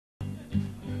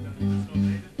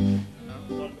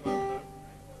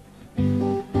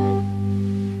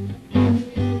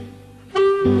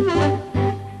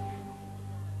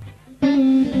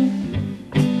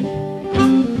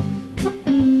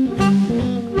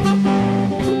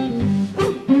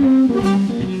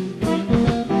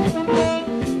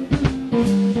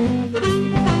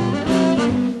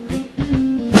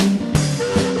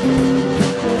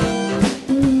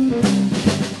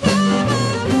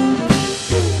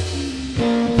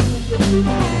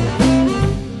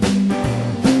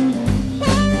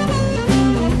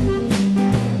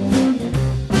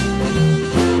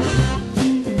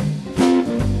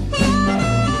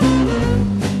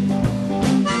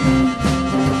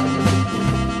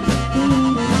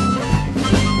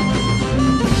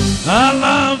I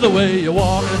love the way you're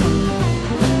walking,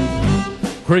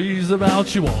 crazy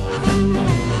about you walking.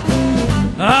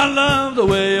 I love the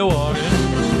way you're walking,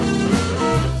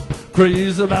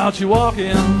 crazy about you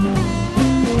walking.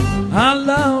 I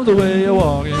love the way you're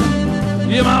walking.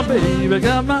 You're my baby,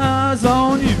 got my eyes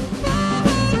on you.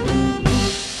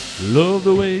 Love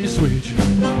the way you switch.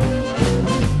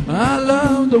 I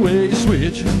love the way you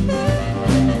switch.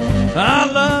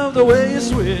 I love the way you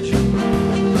switch.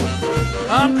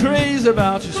 I'm crazy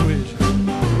about your switch.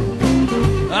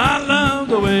 I love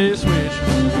the way you switch.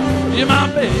 You're my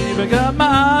baby, got my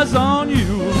eyes on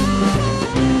you.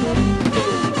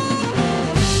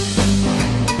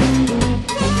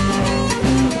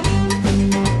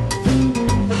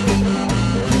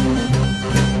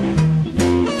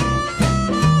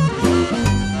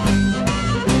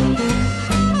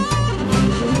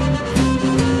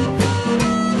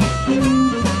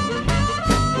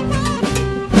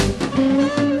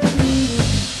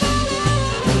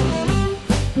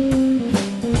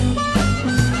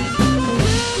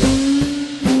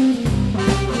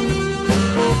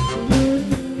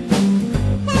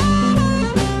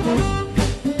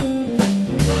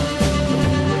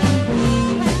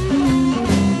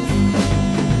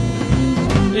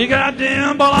 You got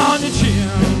dimple on your chin.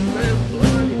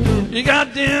 You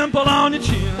got dimple on your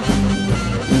chin.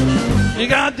 You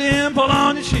got dimple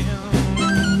on your chin.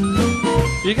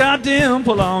 You got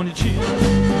dimple on your chin.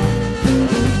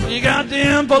 You got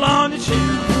dimple on your chin.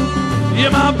 Yeah,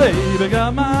 my baby,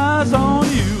 got my eyes on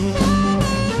you.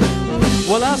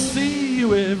 Well, I see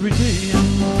you every day.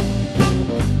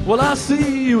 Well, I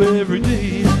see you every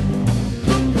day.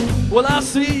 Well, I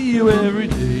see you every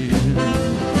day.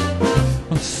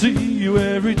 I see you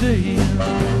every day.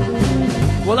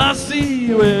 Well, I see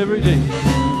you every day.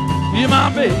 Yeah, my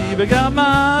baby, got my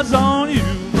eyes on you.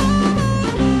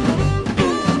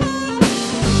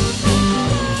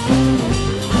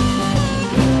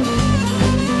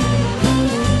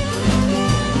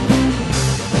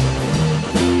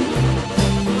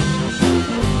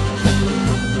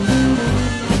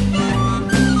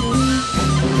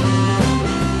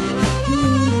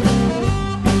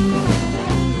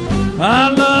 I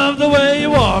love the way you're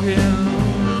walking.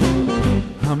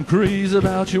 I'm crazy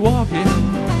about you walking.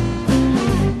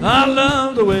 I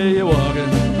love the way you're walking.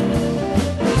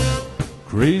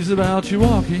 Crazy about you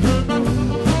walking.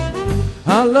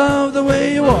 I love the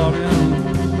way you're walking.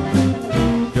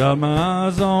 Got my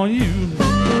eyes on you.